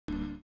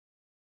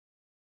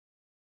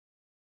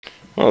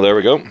Oh, there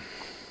we go.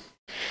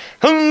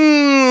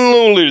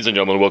 Hello, ladies and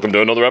gentlemen. Welcome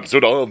to another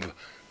episode of...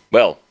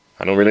 Well,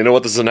 I don't really know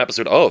what this is an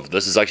episode of.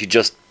 This is actually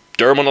just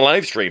Durham on a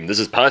live stream. This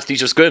is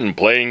PasticheOfSkin,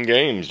 playing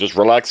games. Just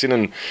relaxing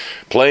and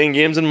playing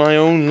games in my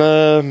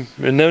own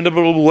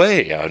inevitable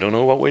way. I don't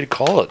know what way to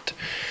call it.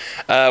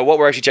 What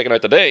we're actually checking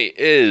out today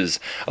is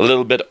a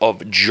little bit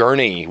of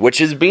Journey, which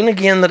has been a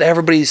game that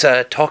everybody's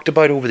talked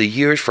about over the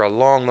years for a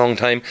long, long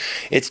time.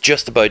 It's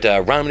just about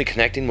randomly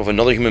connecting with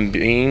another human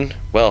being,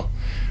 well,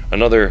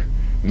 another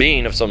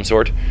being of some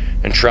sort,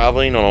 and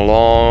traveling on a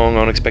long,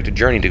 unexpected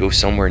journey to go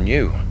somewhere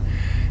new.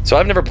 So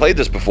I've never played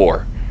this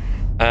before,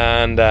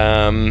 and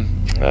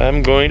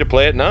I'm going to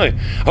play it now. I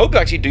hope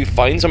I actually do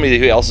find somebody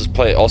who else is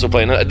also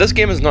playing it. This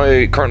game is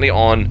now currently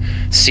on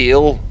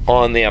sale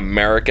on the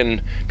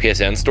American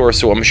PSN store,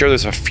 so I'm sure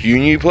there's a few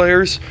new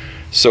players,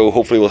 so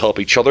hopefully we'll help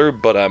each other,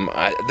 but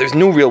there's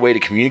no real way to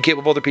communicate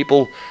with other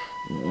people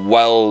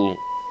while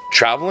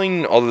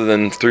traveling other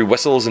than through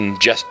whistles and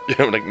just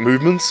like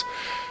movements.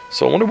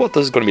 So I wonder what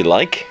this is going to be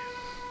like.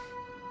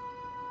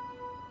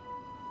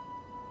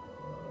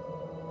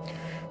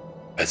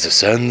 As the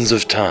sands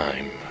of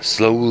time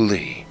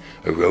slowly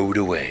erode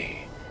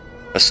away,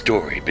 a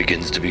story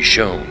begins to be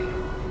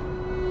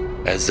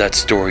shown. As that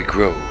story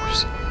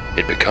grows,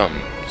 it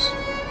becomes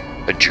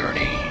a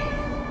journey.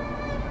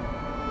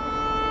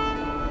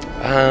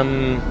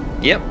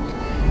 Yep.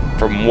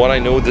 From what I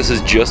know, this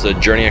is just a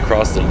journey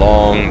across the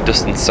long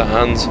distant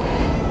sands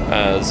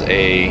as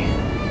a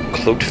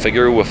cloaked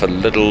figure with a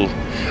little...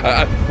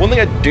 one thing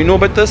I do know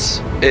about this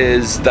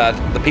is that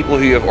the people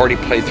who have already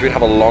played through it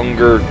have a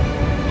longer,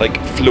 like,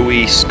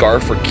 flowy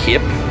scarf or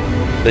cape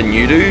than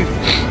you do,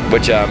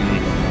 which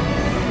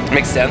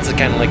makes sense. It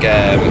kind of like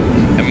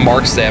it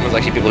marks them as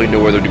actually people who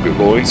know where they're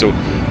going. So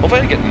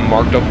hopefully I get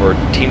marked up or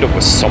teamed up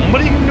with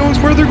somebody who knows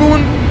where they're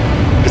going,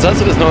 because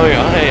as it is now,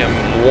 I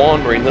am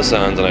wandering the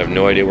sands and I have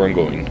no idea where I'm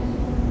going.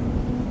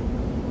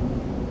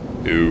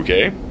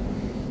 Okay.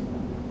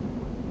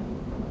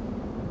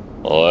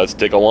 Let's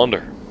take a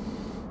wander.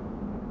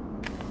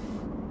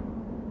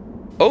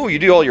 Oh, you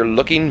do all your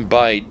looking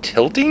by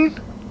tilting?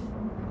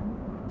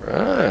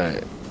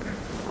 Right.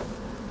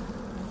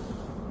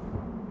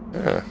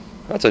 Yeah,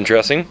 that's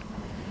interesting.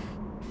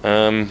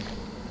 And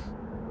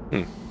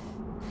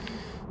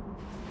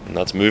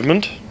that's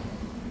movement.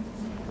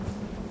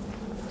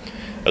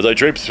 As I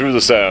drape through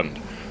the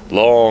sand,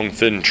 long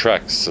thin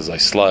tracks as I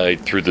slide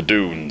through the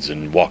dunes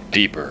and walk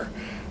deeper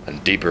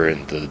and deeper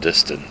into the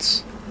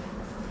distance.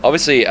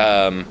 Obviously,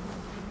 I'm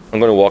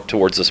going to walk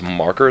towards this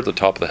marker at the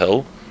top of the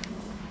hill.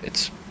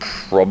 It's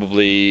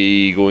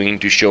probably going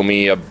to show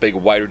me a big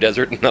wider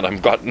desert and that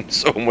I've gotten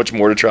so much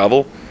more to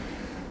travel.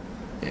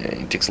 Yeah,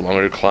 it takes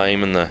longer to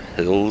climb in the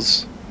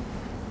hills.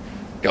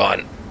 Go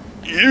on.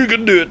 You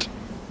can do it.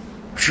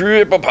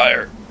 Trip up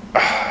higher.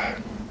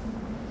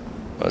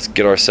 Let's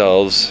get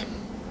ourselves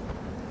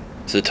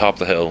to the top of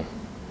the hill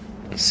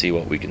and see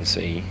what we can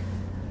see.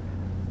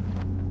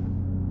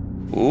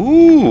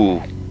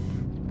 Ooh.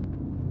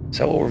 Is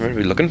that what we're meant to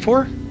be looking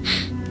for?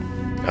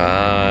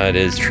 It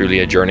is truly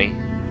a journey.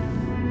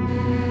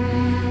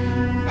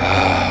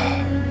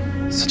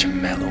 Such a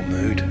mellow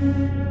mood.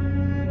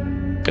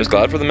 I was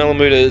glad for the mellow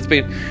mood. It's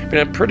been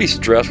a pretty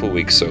stressful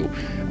week, so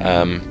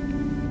I'm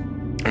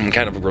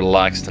kind of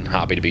relaxed and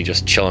happy to be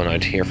just chilling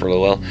out here for a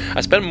little while.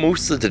 I spent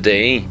most of the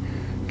day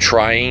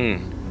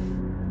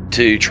trying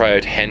to try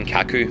out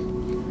Henkaku.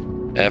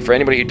 For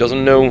anybody who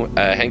doesn't know,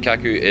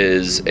 Henkaku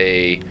is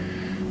a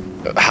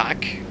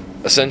hack,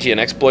 essentially an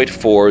exploit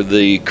for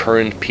the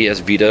current PS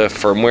Vita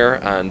firmware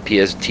and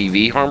PS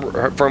TV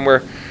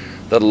firmware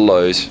that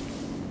allows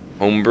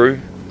homebrew.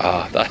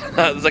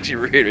 That's actually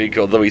really, really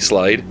cool, the wee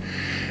slide.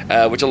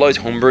 Which allows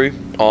homebrew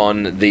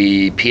on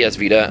the PS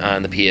Vita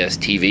and the PS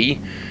TV,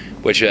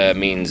 which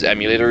means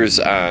emulators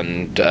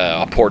and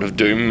a port of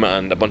Doom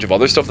and a bunch of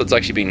other stuff that's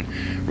actually been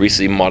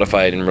recently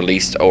modified and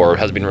released, or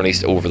has been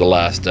released over the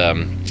last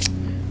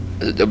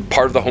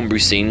part of the homebrew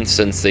scene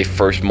since they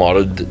first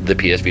modded the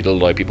PS Vita to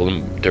allow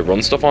people to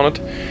run stuff on it.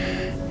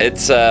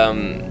 It's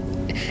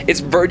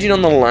verging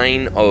on the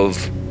line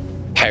of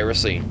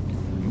piracy,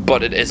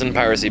 but it isn't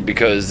piracy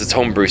because it's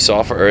homebrew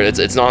software.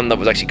 It's none that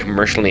was actually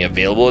commercially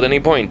available at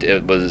any point.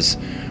 It was,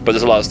 but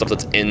there's a lot of stuff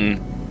that's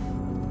in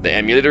the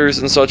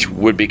emulators and such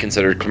would be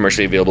considered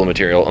commercially available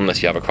material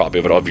unless you have a copy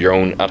of it of your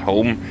own at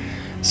home.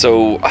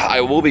 So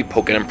I will be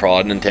poking and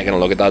prodding and taking a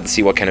look at that to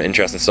see what kind of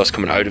interesting stuff's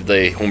coming out of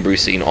the homebrew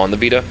scene on the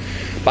Vita.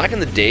 Back in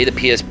the day, the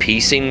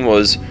PSP scene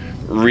was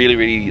really,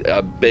 really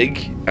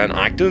big and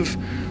active,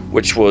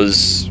 which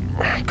was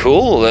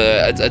cool.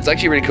 It's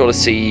actually really cool to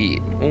see.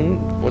 Oh,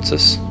 what's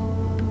this?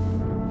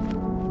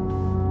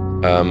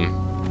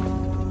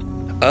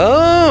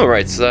 Oh,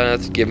 right, so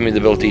that's giving me the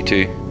ability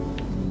to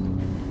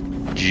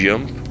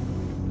jump.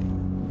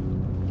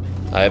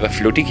 I have a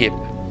floaty cape.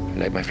 I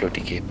like my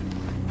floaty cape.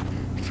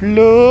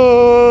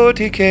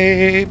 Floaty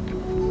cape.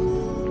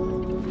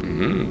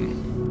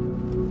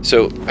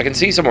 So I can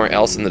see somewhere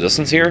else in the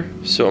distance here,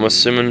 so I'm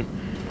assuming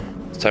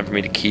it's time for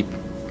me to keep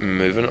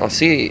moving. I'll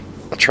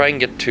try and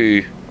get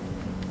to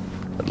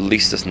At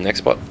least this next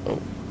spot. Oh,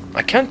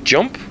 I can't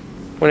jump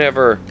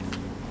whenever...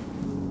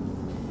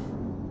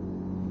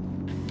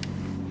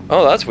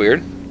 Oh, that's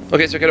weird.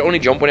 Okay, so I could only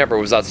jump whenever it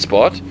was that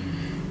spot.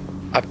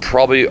 I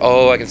probably...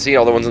 Oh, I can see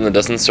all the ones in the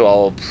distance, so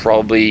I'll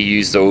probably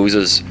use those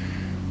as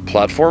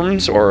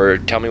platforms, or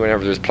tell me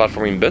whenever there's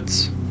platforming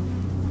bits.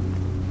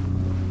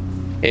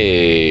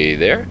 Hey,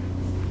 there.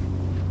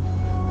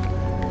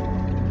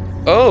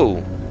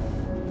 Oh!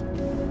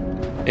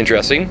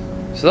 Interesting.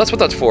 So that's what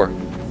that's for.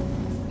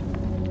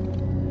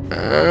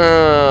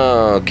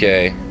 Ah,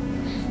 okay.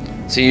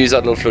 So you use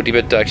that little floaty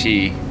bit to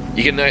actually...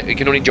 You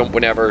can only jump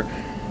whenever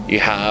you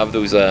have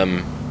those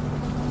little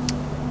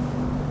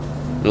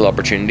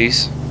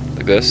opportunities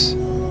like this.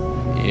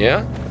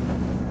 Yeah.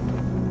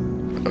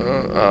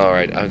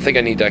 Alright, I think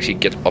I need to actually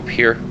get up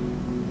here.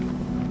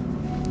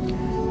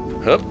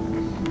 Hup.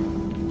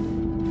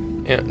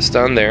 Yeah,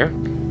 stand there.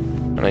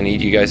 And I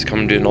need you guys to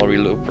come do an all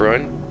loop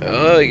around.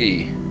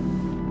 Ugh.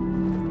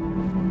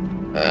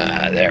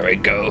 There we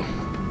go.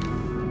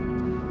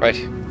 Right.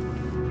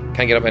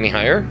 Can't get up any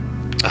higher?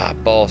 Ah,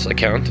 balls, I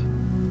can't.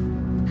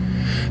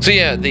 So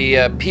yeah,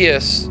 the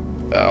PS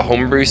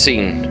homebrew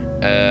scene.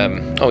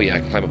 Oh yeah, I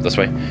can climb up this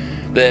way.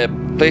 The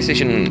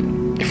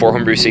PlayStation 4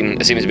 homebrew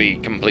scene seems to be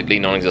completely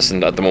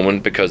non-existent at the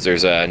moment because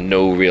there's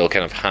no real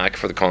kind of hack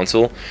for the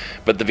console.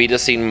 But the Vita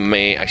scene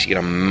may actually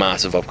get a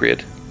massive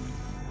upgrade.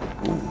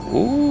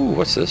 Ooh,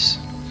 what's this?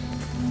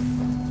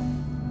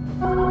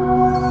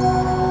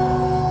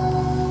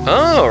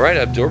 Oh, right,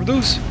 I absorbed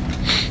those.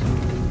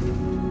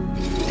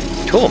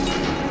 Cool.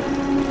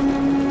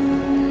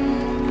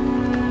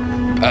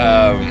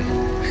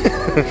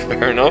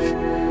 Fair enough.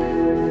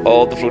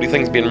 All the floaty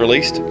things being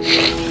released.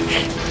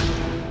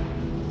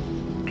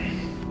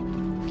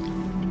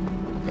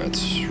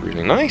 That's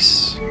really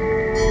nice.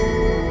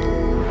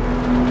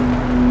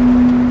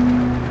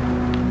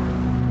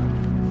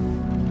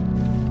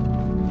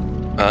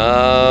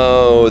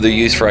 Oh, they're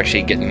used for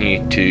actually getting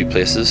you to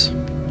places.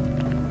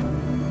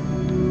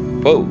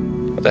 Whoa,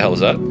 what the hell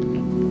is that?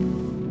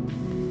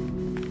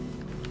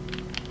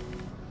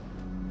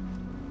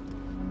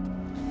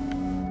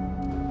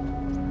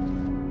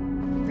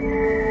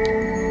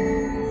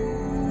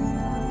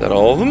 Is that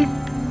all of them?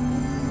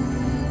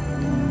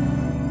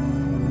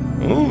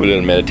 Ooh, a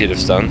little meditative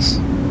stance.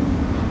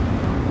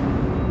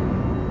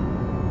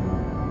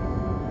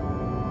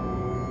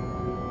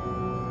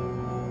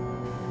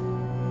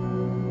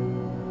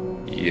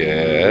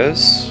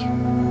 Yes.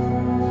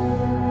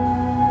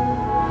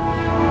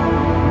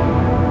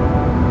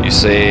 You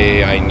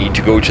say I need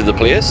to go to the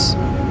place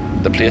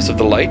of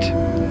the light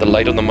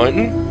on the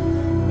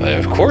mountain?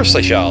 Of course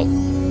I shall.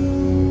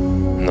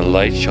 And the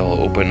light shall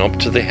open up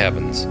to the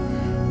heavens.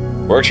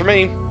 Works for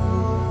me.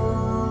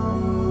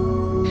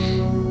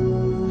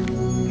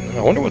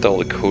 I wonder what all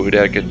the code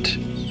I could...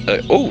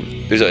 oh,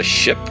 there's a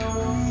ship.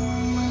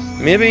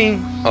 Maybe?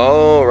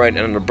 Oh, right,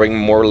 and it'll bring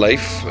more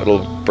life.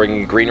 It'll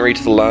bring greenery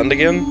to the land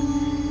again.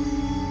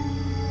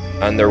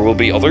 And there will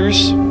be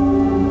others,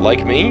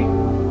 like me,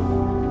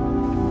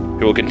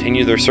 who will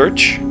continue their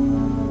search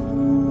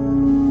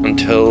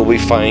until we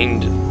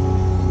find...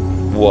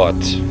 what?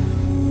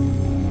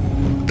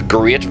 The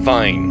Great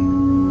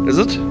Vine, is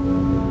it?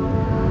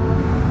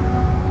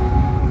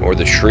 Or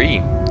the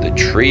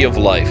tree of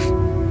life.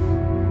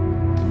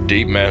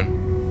 Deep, man.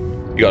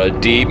 You got a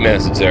deep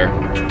message there.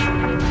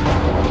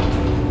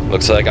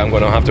 Looks like I'm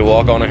going to have to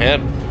walk on ahead.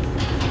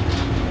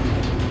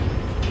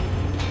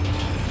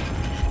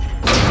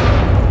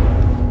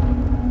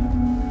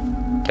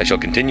 I shall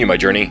continue my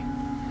journey.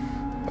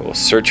 I will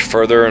search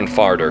further and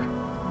farther.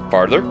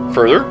 Farther?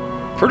 Further?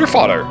 Further,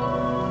 farther.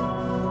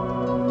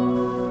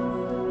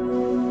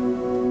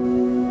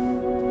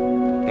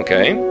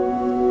 Okay.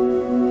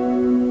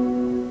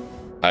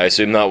 I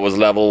assume that was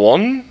level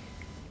 1?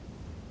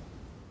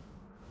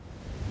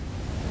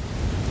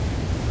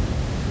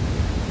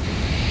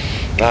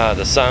 Ah,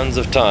 the sands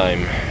of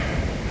time.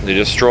 They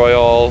destroy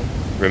all,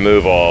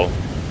 remove all.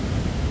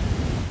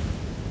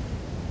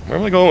 Where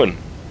am I going?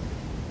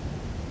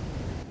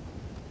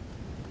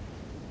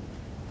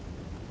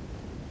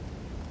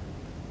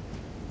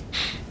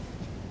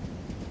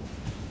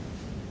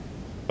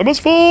 I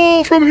must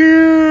fall from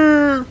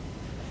here!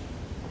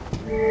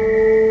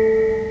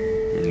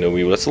 No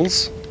wee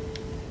whistles.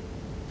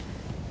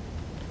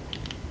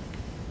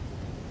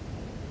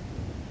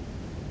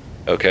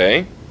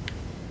 Okay.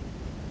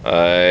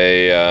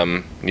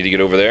 I need to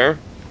get over there.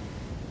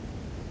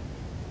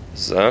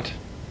 What's that?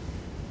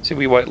 See a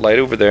wee white light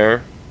over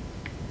there.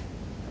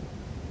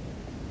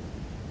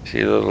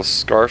 See the little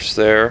scarfs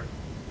there.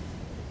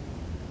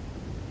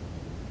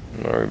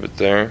 Another bit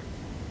there.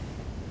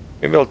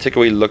 Maybe I'll take a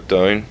wee look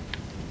down.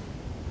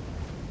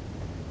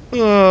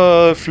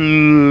 Ah,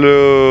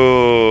 floaty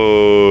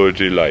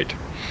light.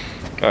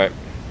 Alright.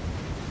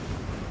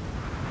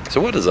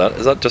 So what is that?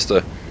 Is that just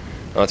a...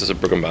 Oh, it's just a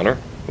broken banner.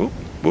 Oop,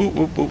 oop,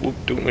 oop, oop, oop.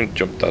 Don't want to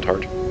jump that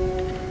hard.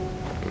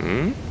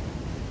 Hmm?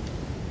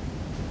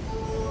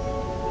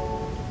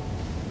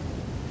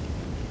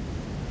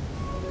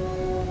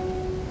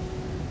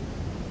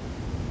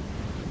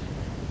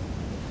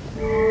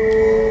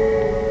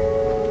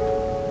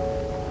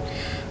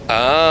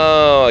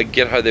 I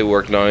get how they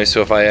work now.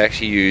 So if I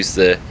actually use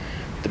the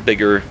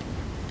bigger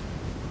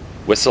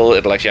whistle,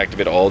 it'll actually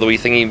activate all the wee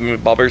thingy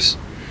bobbers.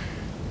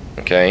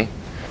 Okay.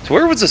 So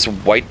where was this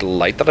white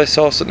light that I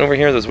saw sitting over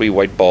here? This wee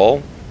white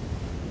ball.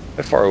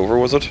 How far over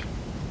was it?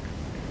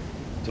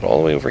 Is it all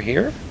the way over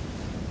here?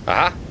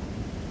 Aha!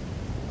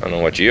 I don't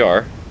know what you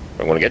are,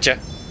 but I want to get you.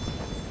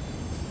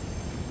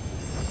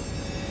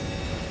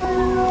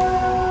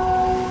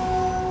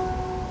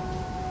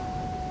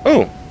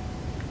 Oh!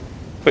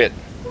 Wait.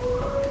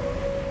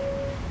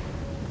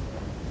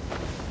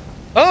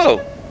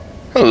 Oh!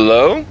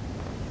 Hello!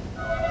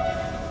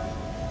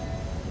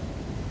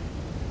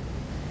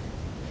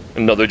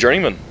 Another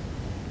journeyman.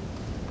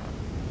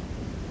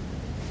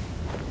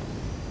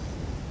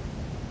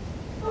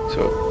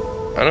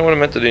 So, I don't know what I'm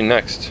meant to do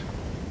next.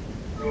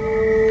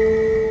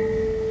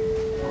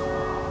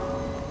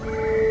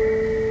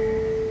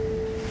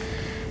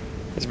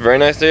 It's very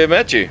nice to have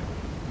met you.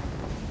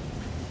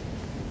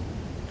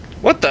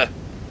 What the?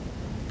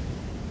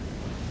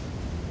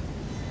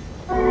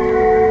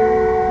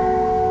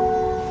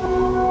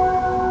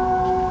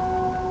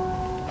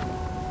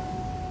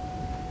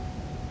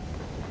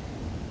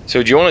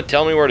 So do you want to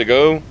tell me where to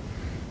go?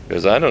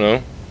 Because I don't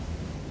know.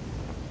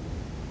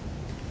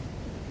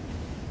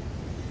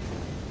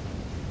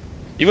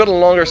 You've got a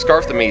longer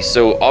scarf than me,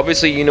 so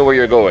obviously you know where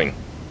you're going.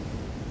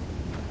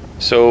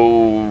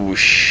 So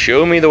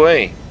show me the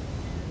way.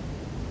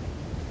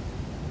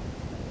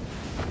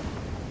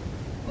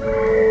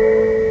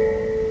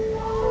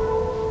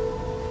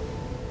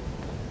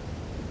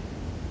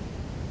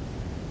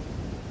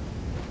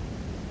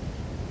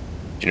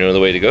 Do you know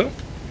the way to go?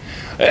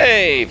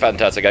 Hey,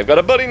 fantastic, I've got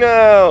a buddy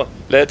now!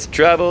 Let's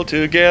travel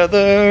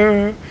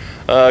together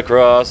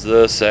across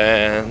the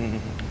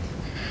sand.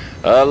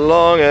 A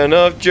long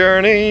enough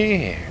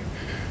journey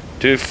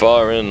to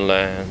foreign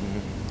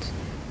lands.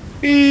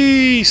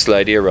 Eee,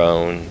 slidey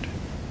around.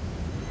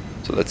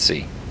 So let's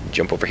see.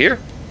 Jump over here.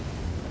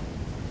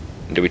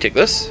 And do we take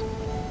this?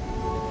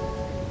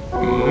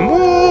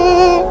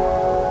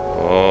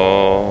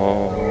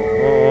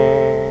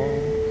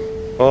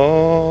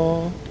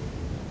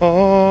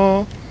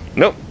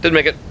 Nope, didn't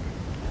make it.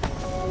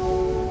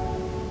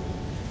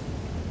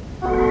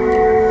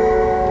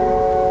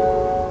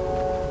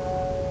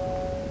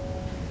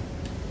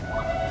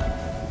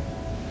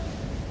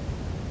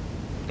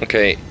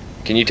 Okay,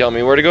 can you tell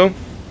me where to go?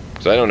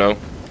 Because I don't know.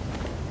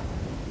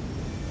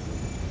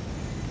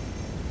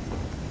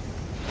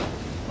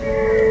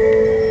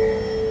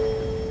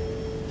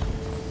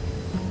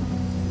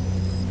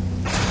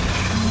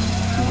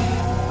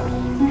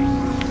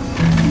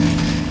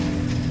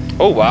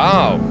 Oh,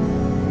 wow.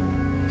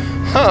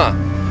 Huh.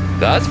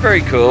 That's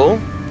very cool.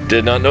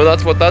 Did not know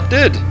that's what that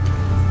did.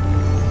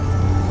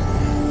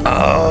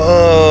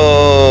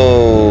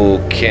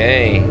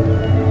 Okay.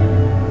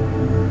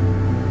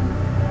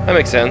 That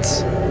makes sense.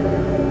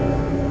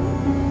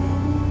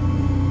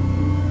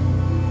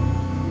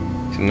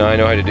 So now I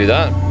know how to do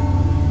that.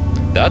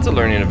 That's a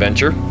learning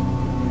adventure.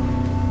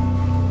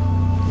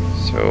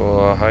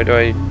 So how do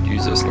I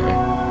use this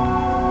now?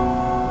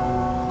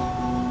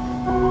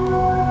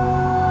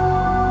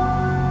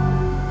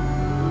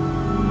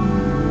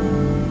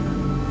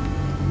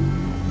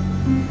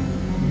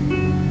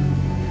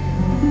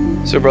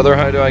 So brother,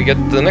 how do I get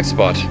to the next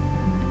spot?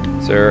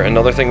 Is there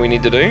another thing we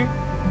need to do?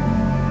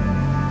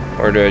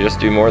 Or do I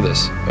just do more of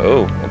this?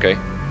 Oh, okay.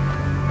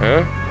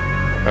 Huh?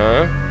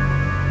 Huh?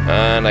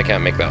 And I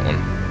can't make that one.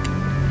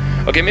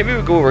 Okay, maybe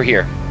we go over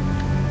here.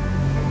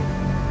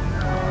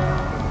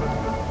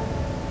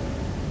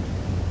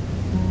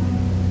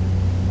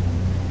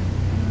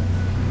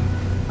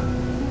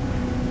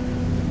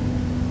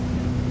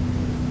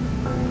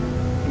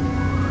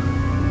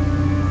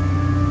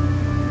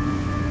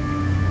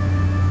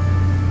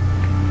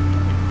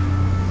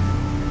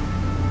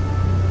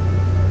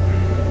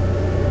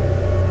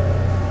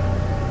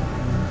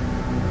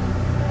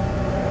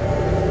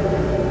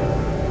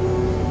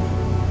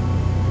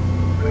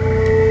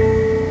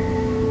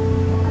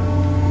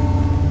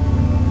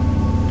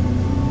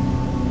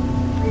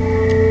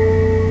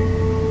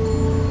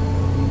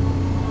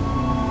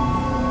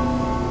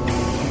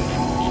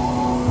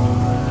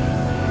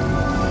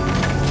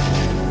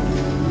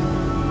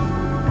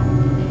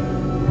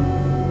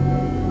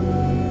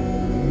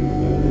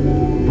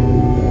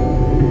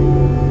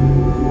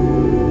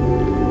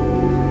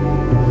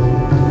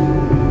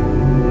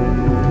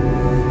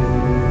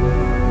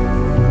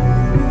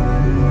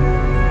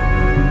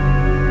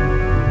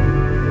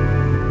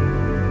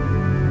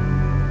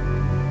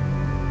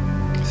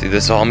 See,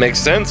 this all makes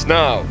sense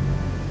now.